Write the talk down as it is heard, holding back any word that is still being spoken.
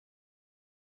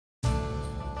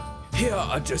Here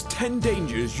are just 10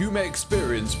 dangers you may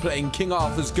experience playing King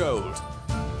Arthur's Gold.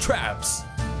 Traps,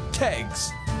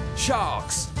 kegs,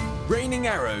 sharks, raining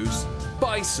arrows,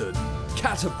 bison,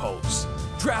 catapults,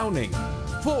 drowning,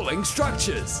 falling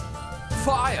structures,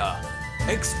 fire,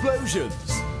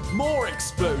 explosions, more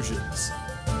explosions,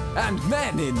 and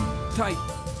men in tight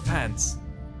pants.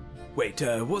 Wait,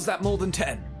 was that more than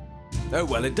 10? Oh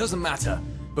well, it doesn't matter,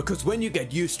 because when you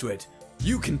get used to it,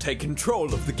 you can take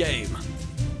control of the game.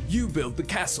 You build the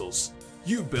castles,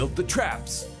 you build the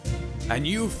traps, and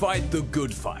you fight the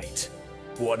good fight,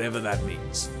 whatever that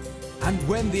means. And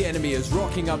when the enemy is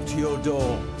rocking up to your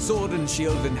door, sword and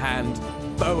shield in hand,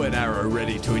 bow and arrow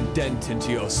ready to indent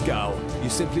into your skull, you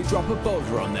simply drop a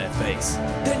boulder on their face.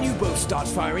 Then you both start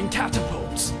firing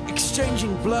catapults,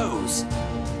 exchanging blows.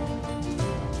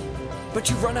 But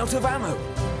you've run out of ammo.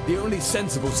 The only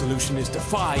sensible solution is to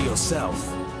fire yourself,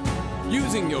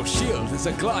 using your shield as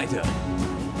a glider,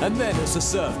 and then as a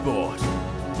surfboard.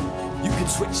 You can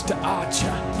switch to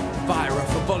archer, fire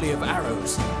off a volley of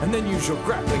arrows, and then use your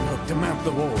grappling hook to mount the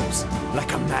walls,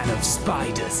 like a man of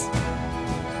spiders.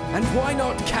 And why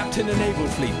not captain a naval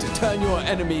fleet to turn your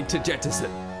enemy to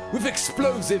jettison with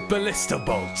explosive ballista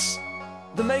bolts?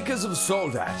 The makers of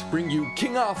Soldat bring you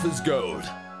King Arthur's Gold.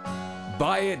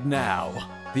 Buy it now.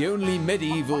 The only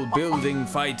medieval building,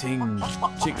 fighting,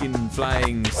 chicken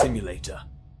flying simulator.